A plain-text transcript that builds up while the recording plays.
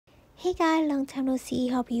Hey guys, long time no see.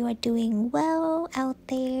 Hope you are doing well out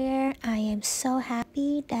there. I am so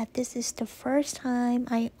happy that this is the first time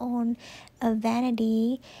I own a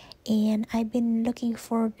vanity, and I've been looking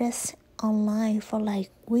for this online for like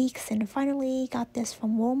weeks and finally got this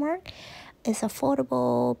from Walmart. It's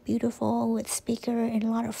affordable, beautiful, with speaker and a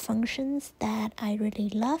lot of functions that I really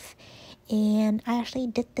love. And I actually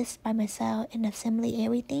did this by myself and assembly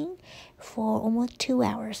everything for almost 2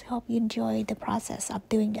 hours. Hope you enjoy the process of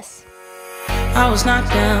doing this. I was knocked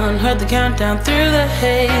down, heard the countdown through the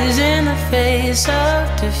haze in the face of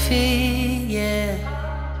defeat, yeah.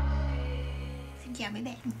 Xin chào mấy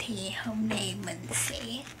bạn, thì hôm nay mình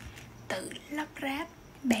sẽ tự lắp ráp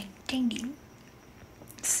bàn trang điểm.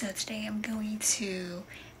 So today I'm going to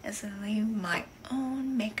assembly my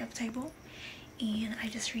own makeup table, and I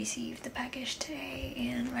just received the package today,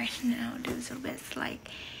 and right now there's a bit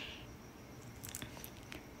like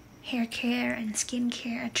hair care and skin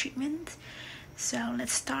care treatment. So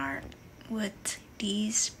let's start with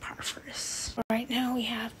these parts first. Right now we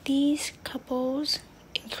have these couples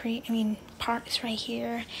parts right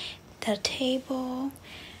here, the table,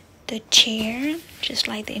 the chair, just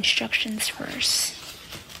like the instructions first.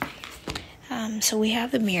 So we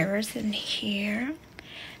have the mirrors in here.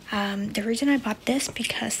 The reason I bought this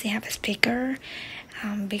because they have a speaker,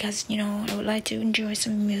 because I would like to enjoy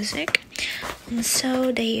some music. And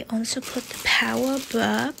so they also put the power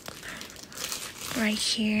bulb right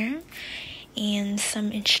here and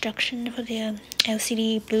some instruction for the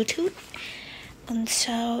LCD Bluetooth. And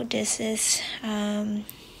so this is the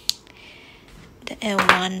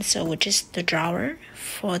L1, so which is the drawer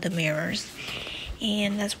for the mirrors,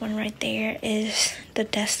 and that's one right there is the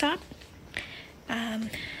desktop.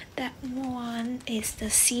 That one is the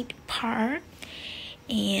seat part,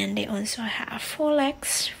 and they also have 4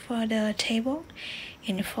 legs for the table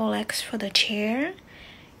and 4 legs for the chair,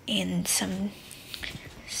 and some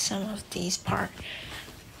of these parts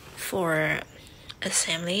for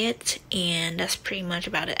assembly it, and that's pretty much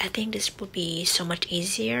about it. I think this would be so much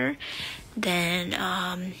easier than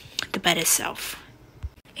the bed itself.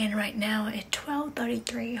 And right now at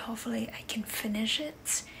 12:33, hopefully I can finish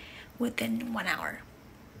it within 1 hour,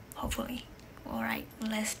 hopefully. All right,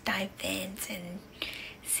 let's dive in and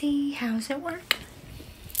see how's it work.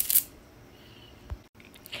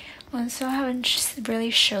 Well, so I haven't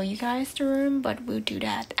really shown you guys the room, but we'll do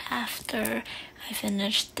that after I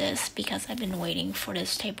finish this because I've been waiting for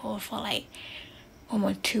this table for like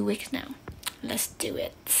almost 2 weeks now. Let's do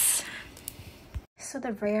it. So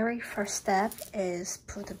the very first step is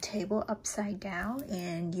put the table upside down,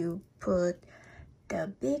 and you put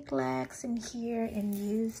the big legs in here and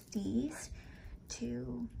use these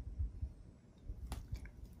to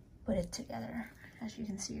put it together, as you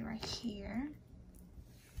can see right here.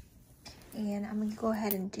 And I'm gonna go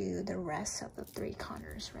ahead and do the rest of the 3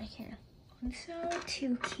 corners right here. And so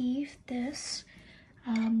to keep this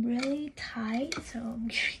really tight, so I'm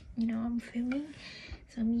filming,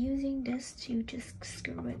 so I'm using this to just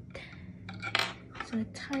screw it so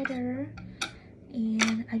it's tighter.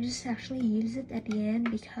 And I just actually use it at the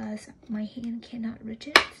end because my hand cannot reach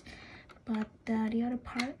it, but the other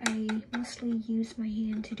part I mostly use my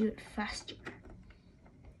hand to do it faster.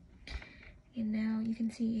 And now you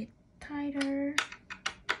can see it tighter.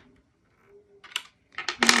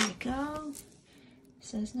 There we go.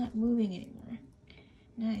 So it's not moving anymore.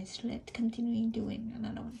 Nice. Let's continue doing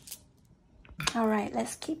another one. All right,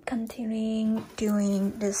 let's keep continuing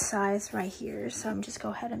doing this size right here. So I'm just go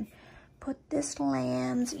ahead and put this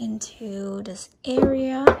lens into this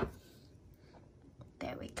area.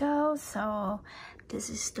 There we go. So this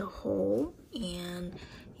is the hole, and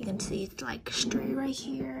you can see it's like straight right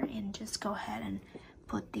here, and just go ahead and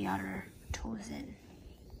put the other tools in.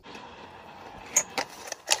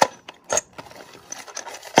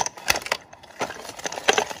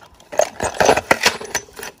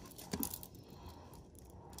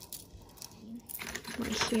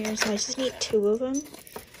 Right here, so I just need 2 of them.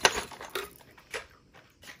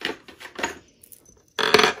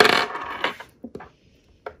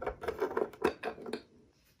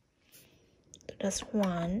 That's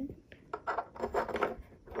 1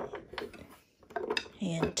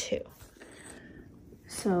 and 2.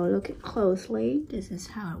 So look it closely. This is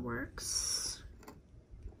how it works.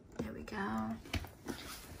 There we go.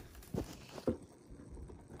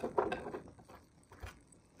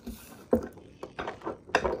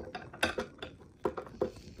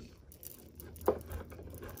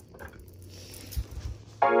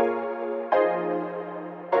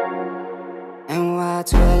 And why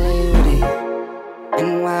to LA with it?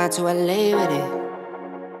 And why to LA with it?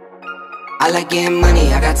 I I like getting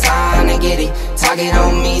money, I got time to get it. Target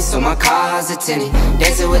on me, so my car's a tenant.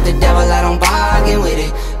 Dancing with the devil, I don't bargain with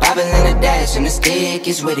it. Bobbing in the dash and the stick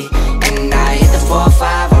is with it. And I hit the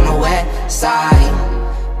 4-5 on the west side,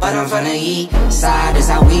 but I'm from the east side. This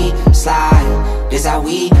how we slide, this how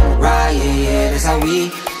we ride, yeah, yeah, this how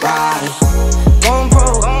we ride. Going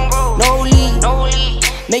pro, no lead,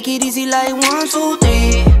 make it easy like 1, 2,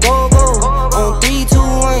 3. Go, go, on 3, 2,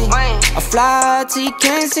 1. I fly till you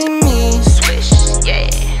can't see me. Swish, yeah.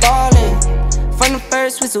 Ballin', from the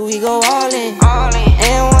first whistle we go all in.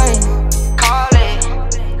 And one, call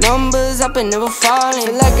it. Numbers up and never falling.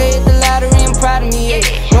 Feel like I hit the lottery and proud of me,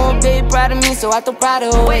 yeah. Know a baby proud of me, so I throw pride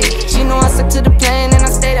away. She know I stuck to the plan and I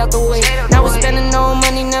stayed out the way. Now we're spending no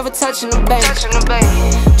money, never touching the bank.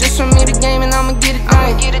 Just from me the game and I'ma get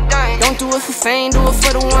it done. Don't do it for fame, do it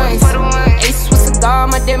for the ones. Ace with cigar,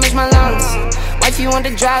 my damage my lungs. Wifey want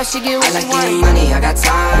to drive, she get what she want. I like getting money, I got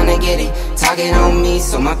time to get it. Target on me,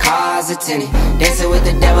 so my car's a tenant. Dancing with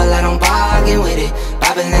the devil, I don't bargain with it.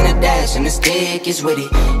 Bobbing in the dash and the stick is with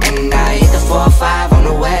it. And I hit the 4-5 on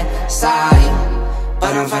the west side,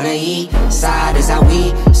 but I'm from the east side. This how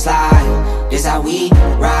we slide, this how we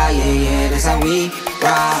ride, yeah, yeah, this how we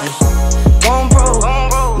ride. Going pro,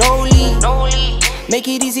 no lead, make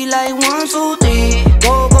it easy like 1, 2, 3.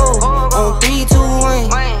 Go, go, on 3, 2, 1.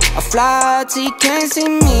 I fly till you can't see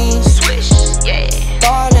me. Swish, yeah.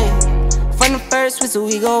 Ballin', from the first whistle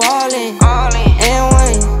we go all in. And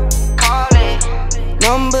one, call it.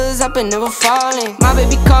 Numbers up and never falling. My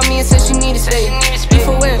baby called me and said she need to stay. Be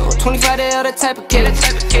for real, 25 the other type of kid.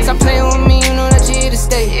 Stop playing with me, you know that you here to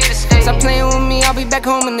stay. Stop playing with me, I'll be back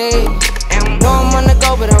home in 8. Know I'm on the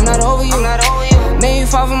go, but I'm not over you. Made you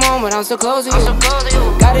far from home, but I'm so close to you.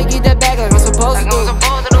 Gotta get that back like I'm supposed to do.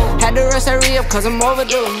 Had to rush hurry up cause I'm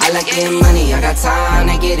overdue. I like getting money, I got time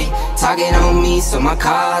to get it. Target on me, so my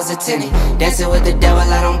car's a tenant. Dancing with the devil,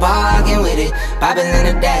 I don't bargain with it. Bobbing in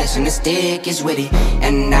the dash and the stick is with it.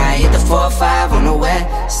 And I hit the 4-5 on the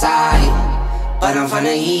west side, but I'm from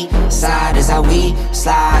the east side. This how we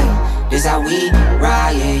slide, this how we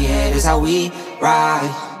ride, yeah, yeah, this how we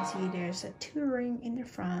ride. See, there's a 2-ring in the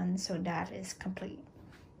front, so that is complete.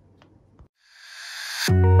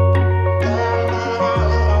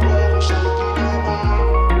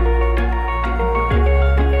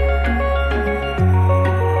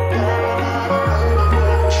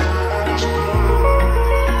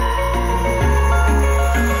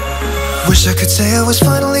 Wish I could say I was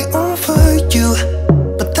finally over you,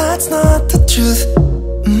 but that's not the truth.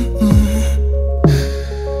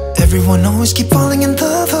 Everyone always keep falling in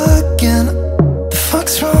love again. The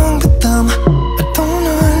fuck's wrong with them? I don't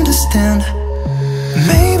understand.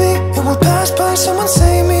 Maybe it will pass by, someone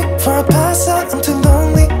save me. For I pass out, I'm too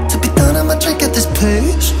lonely to be done. I'ma drink at this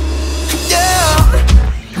place. Yeah.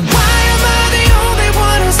 Why am I the only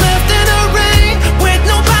one who's left in the rain with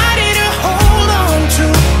nobody to hold on to?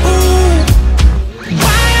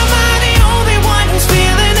 Why am I the only one who's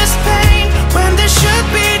feeling this pain when there should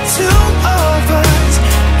be two of us?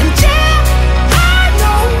 And yeah, I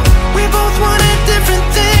know we both wanted different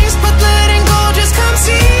things, but letting go just comes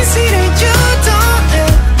easy to you, don't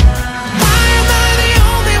it? Why am I the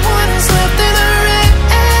only one who's left in the rain?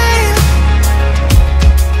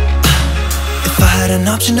 If I had an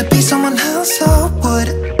option to be someone else, I would,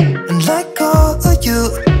 and let go of you.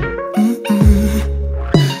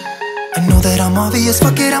 I know that I'm obvious,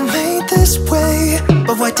 fuck it, I'm made this way.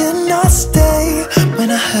 But why didn't I stay when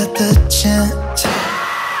I had the chance?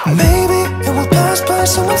 Maybe it will pass by,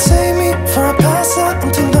 someone save me. For I pass out,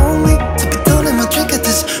 I'm too lonely to be done in my drink at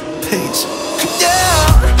this pace.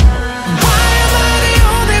 Yeah. Why am I the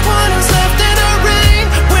only one who's left in the rain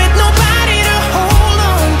with nobody to hold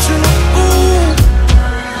on to?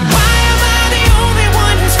 Why am I the only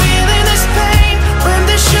one who's feeling this pain when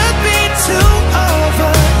there should be two of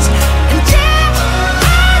us? And yeah,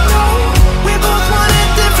 I know we both wanted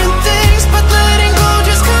different things, but letting go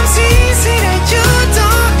just comes easy to you,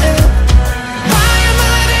 don't it? Why am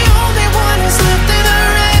I the only one who's left in the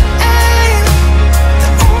rain? The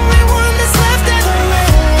only one that's left in the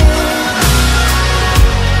rain.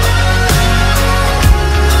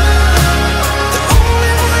 The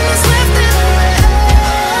only one that's left in the rain.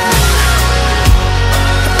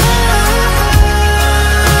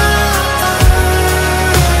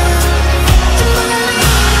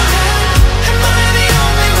 Am I the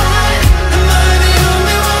only one? Am I the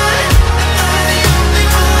only one? Am I the only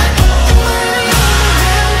one?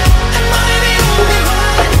 Am I the only one? Am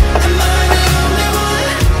I the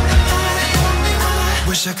only one?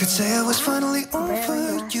 Wish I could say I was finally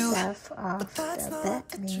over you. Stuff off the bed,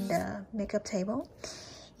 I mean the makeup table.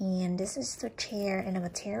 And this is the chair, and the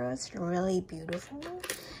material is really beautiful.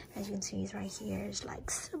 As you can see, it's right here. It's like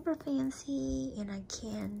super fancy, and I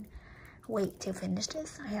can't wait to finish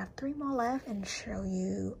this. I have 3 more left and show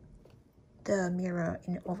you the mirror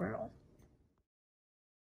in overall.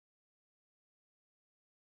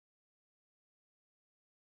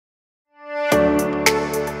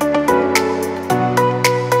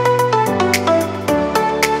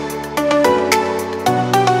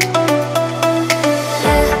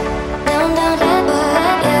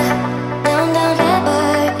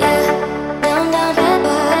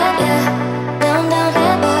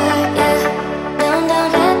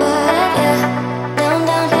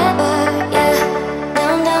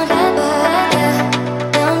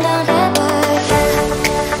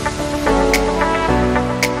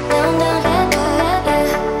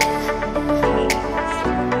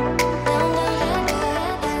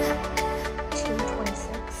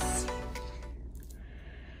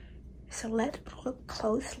 So let's look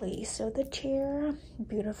closely. So the chair,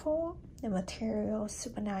 beautiful. The material,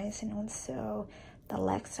 super nice. And also the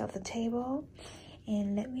legs of the table.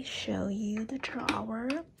 And let me show you the drawer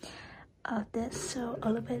of this. So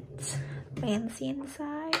a little bit fancy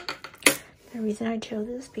inside. The reason I chose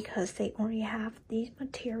this because they only have these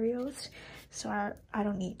materials. So I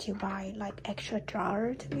don't need to buy like extra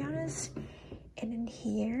drawer, to be honest. And in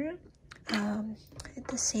here,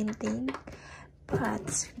 it's the same thing.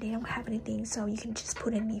 But they don't have anything, so you can just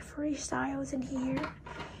put any freestyles in here.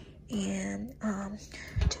 And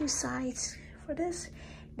 2 sides for this.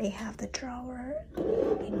 They have the drawer,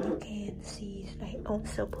 and you can see I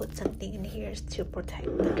also put something in here to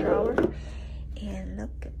protect the drawer. And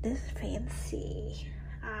look at this fancy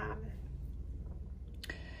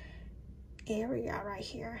area right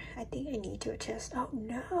here. I think I need to adjust. Oh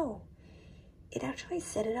no, it actually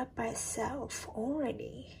set it up by itself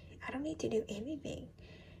already. I don't need to do anything.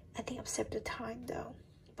 I think I've set the time though.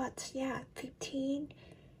 But yeah, 15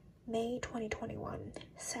 May 2021,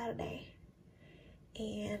 Saturday.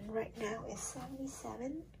 And right now it's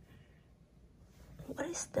 77. What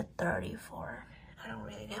is the 30 for? I don't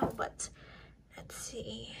really know, but let's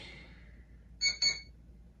see.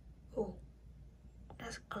 Oh,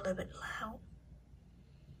 that's a little bit loud.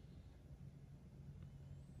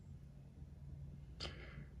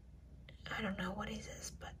 I don't know what is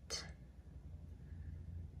this, but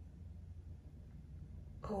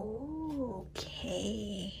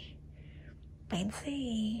okay,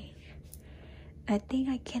 fancy. I think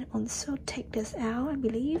I can also take this out, I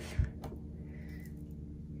believe,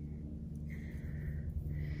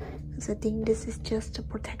 because I think this is just a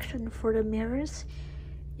protection for the mirrors.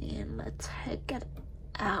 And let's take it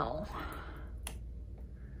out.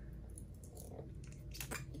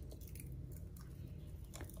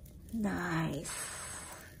 Nice.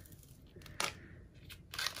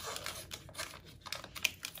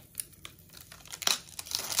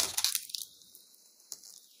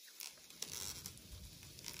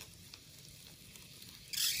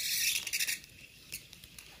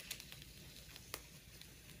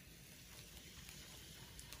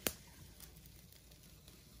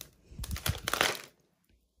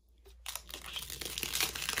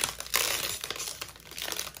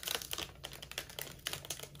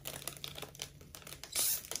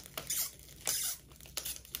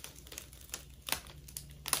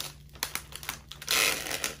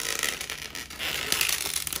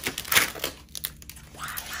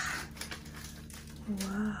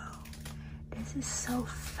 Wow, this is so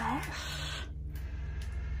fresh.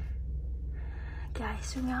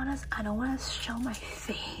 Guys, to be honest, I don't want to show my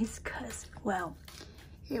face because, well,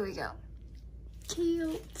 here we go.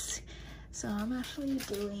 Cute. So I'm actually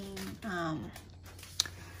doing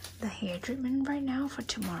the hair treatment right now for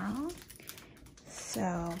tomorrow.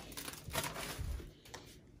 So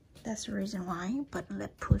that's the reason why. But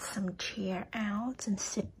let's put some chair out and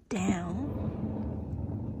sit down.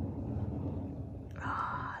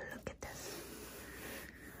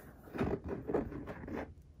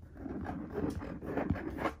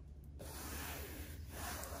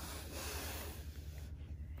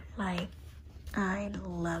 Like, I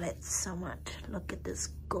love it so much. Look at this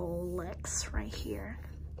gold legs right here.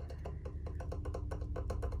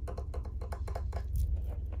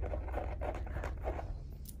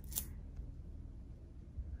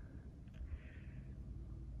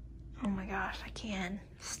 Oh my gosh, I can't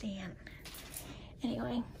stand.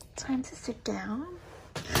 Anyway, time to sit down.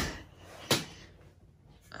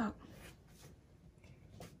 Oh.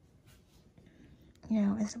 You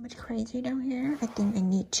know, it's so much crazy down here. I think I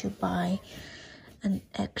need to buy an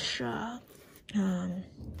extra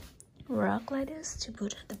rug like this to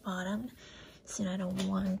put at the bottom, since I don't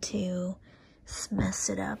want to mess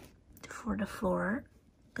it up for the floor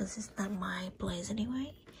because it's not my place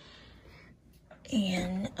anyway.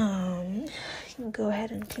 And go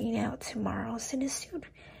ahead and clean out tomorrow since it's still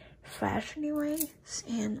fresh anyways.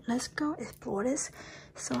 And let's go explore this.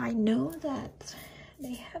 So I know that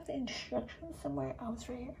they have the instructions somewhere else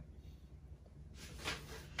right here.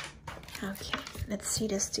 Okay, let's see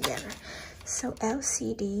this together. So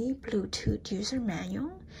LCD Bluetooth user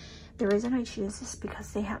manual. The reason I choose this is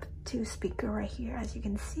because they have 2 speakers right here, as you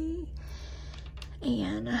can see.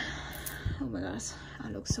 And oh my gosh, I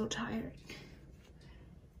look so tired.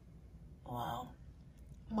 Wow,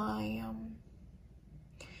 my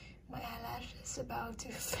eyelash is about to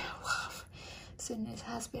fall off since it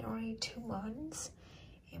has been already 2 months,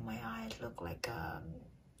 and my eyes look like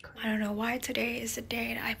I don't know why today is the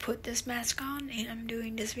day that I put this mask on and I'm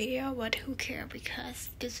doing this video, but who cares because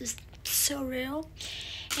this is so real.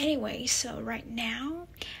 Anyway, so right now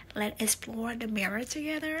let's explore the mirror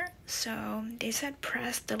together. So they said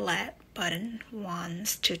press the LED button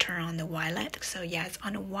once to turn on the white LED. So yeah, it's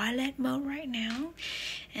on the white LED mode right now.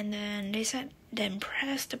 And then they said then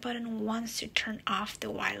press the button once to turn off the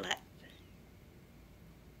white LED.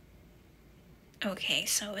 Okay,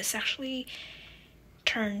 so it's actually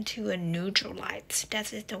turned to a neutral light.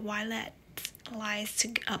 That is the white LED lights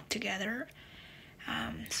up together.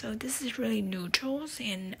 So this is really neutrals,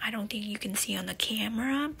 and I don't think you can see on the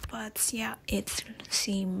camera, but yeah, it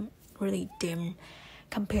seems really dim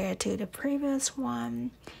compared to the previous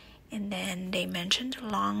one. And then they mentioned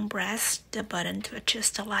long press the button to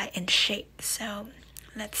adjust the light and shape. So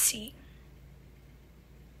let's see.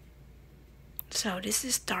 So this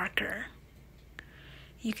is darker.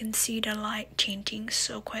 You can see the light changing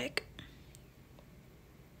so quick.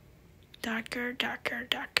 Darker, darker,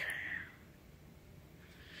 darker.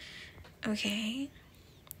 Okay.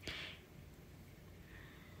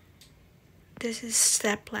 This is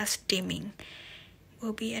stepless dimming.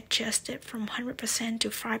 Will be adjusted from 100% to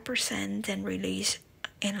 5%, then release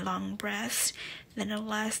in long breaths. Then the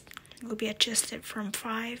last will be adjusted from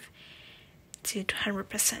 5 to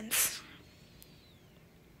 100%.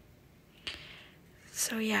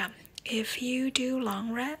 So yeah, if you do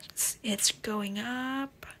long reps, it's going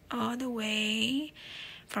up all the way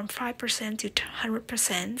from 5% to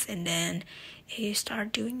 100%, and then if you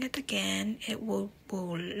start doing it again, it will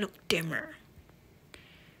look dimmer.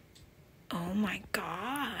 Oh my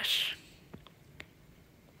gosh.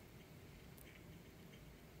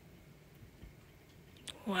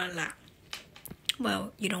 Voila.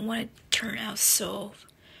 Well, you don't want it to turn out so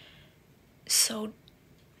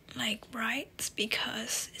like bright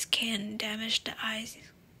because it can damage the eyes.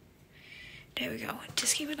 There we go.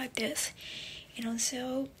 Just keep it like this. And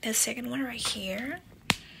also the second one right here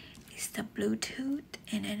is the Bluetooth,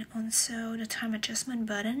 and then also the time adjustment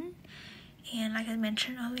button. And like I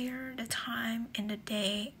mentioned earlier, the time in the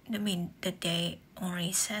day, the day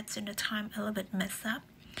only sets and the time a little bit messed up.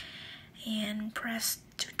 And press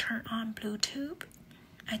to turn on Bluetooth.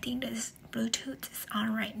 I think this Bluetooth is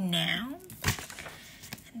on right now.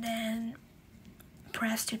 And then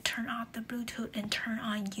press to turn off the Bluetooth and turn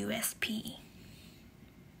on USB.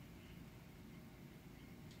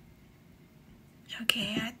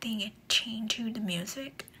 Okay, I think it changed to the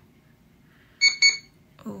music.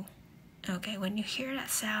 Oh, okay, when you hear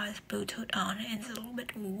that sound, it's Bluetooth on. It's a little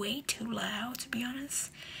bit way too loud, to be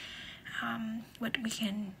honest. But we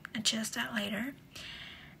can adjust that later.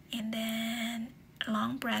 And then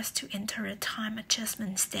long press to enter the time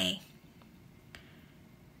adjustment state.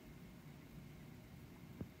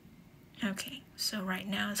 Okay, so right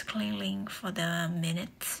now it's clearing for the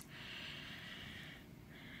minutes.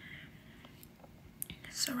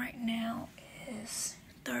 So right now is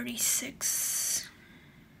 36.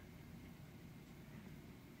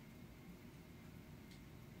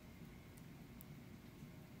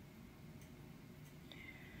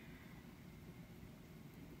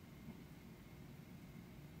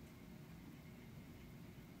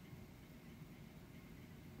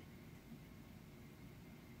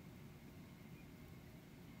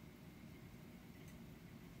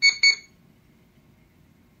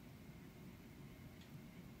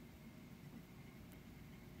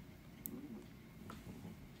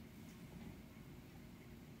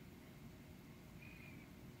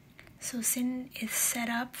 So since it's set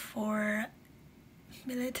up for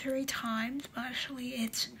military times, but actually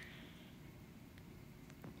it's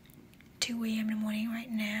 2 a.m. in the morning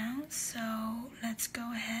right now. So let's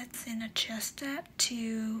go ahead and adjust that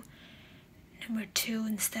to number 2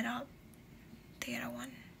 instead of the other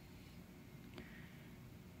one.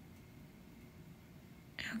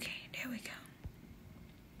 Okay, there we go.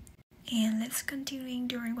 And let's continue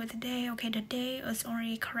during with the day. Okay, the day is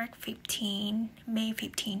already correct, May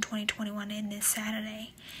 15, 2021, and this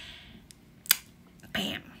Saturday.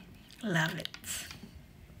 Bam. Love it.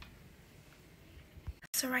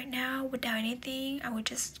 So right now, without anything, I would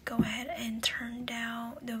just go ahead and turn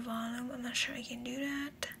down the volume. I'm not sure I can do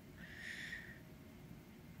that.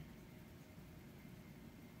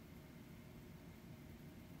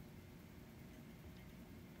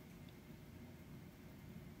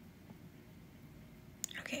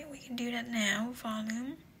 Okay, we can do that now,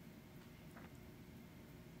 volume.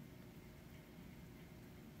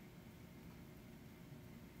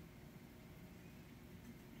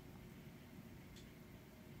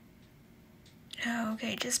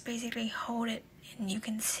 Okay, just basically hold it and you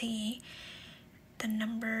can see the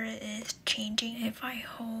number is changing. If I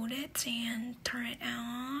hold it and turn it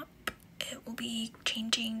up, it will be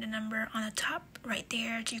changing the number on the top right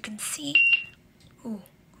there, as you can see. Ooh,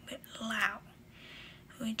 a bit loud.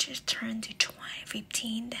 We just turn to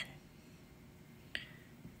 15 then.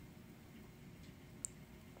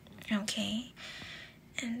 Okay,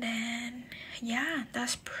 and then yeah,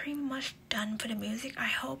 that's pretty much done for the music. I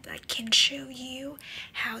hope I can show you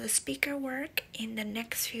how the speaker work in the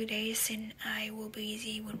next few days, and I will be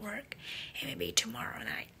busy with work, and maybe tomorrow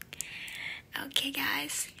night. Okay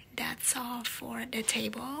guys, that's all for the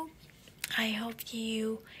table. I hope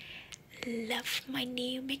you love my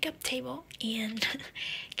new makeup table and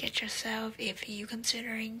get yourself if you're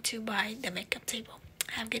considering to buy the makeup table.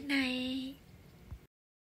 Have a good night.